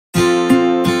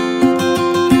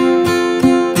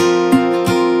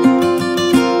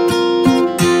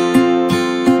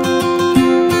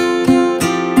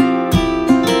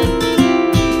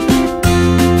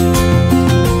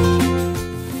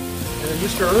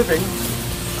Irving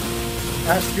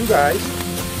asked you guys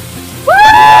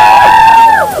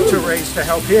to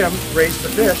help him raise the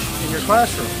fish in your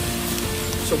classroom.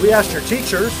 So we asked your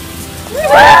teachers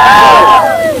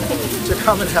to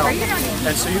come and help.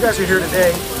 And so you guys are here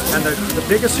today, and the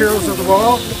biggest heroes of the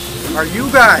all are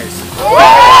you guys.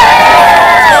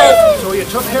 So you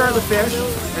took care of the fish,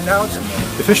 and now it's...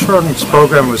 The Fish Rodents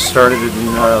program was started in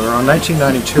around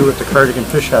 1992 at the Cardigan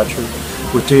Fish Hatchery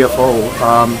with DFO.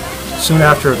 Soon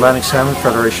after, Atlantic Salmon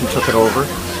Federation took it over,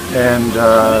 and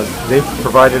they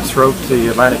provided throughout the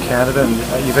Atlantic Canada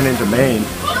and even into Maine.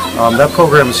 That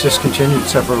program was discontinued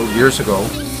several years ago.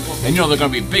 And you know they're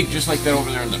going to be big, just like that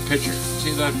over there in the picture.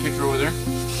 See that picture over there?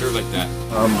 They're like that.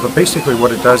 But basically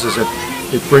what it does is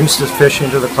it brings the fish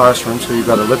into the classroom, so you've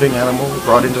got a living animal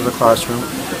brought into the classroom.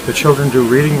 The children do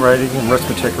reading, writing, and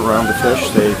arithmetic around the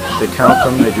fish. They count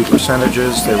them, they do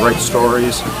percentages, they write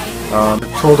stories.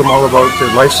 Told them all about the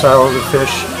lifestyle of the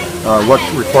fish, what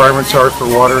requirements are for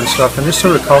water and stuff, and this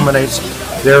sort of culminates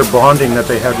their bonding that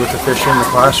they had with the fish in the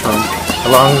classroom,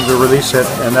 allowing them to release it,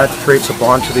 and that creates a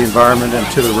bond to the environment and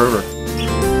to the river.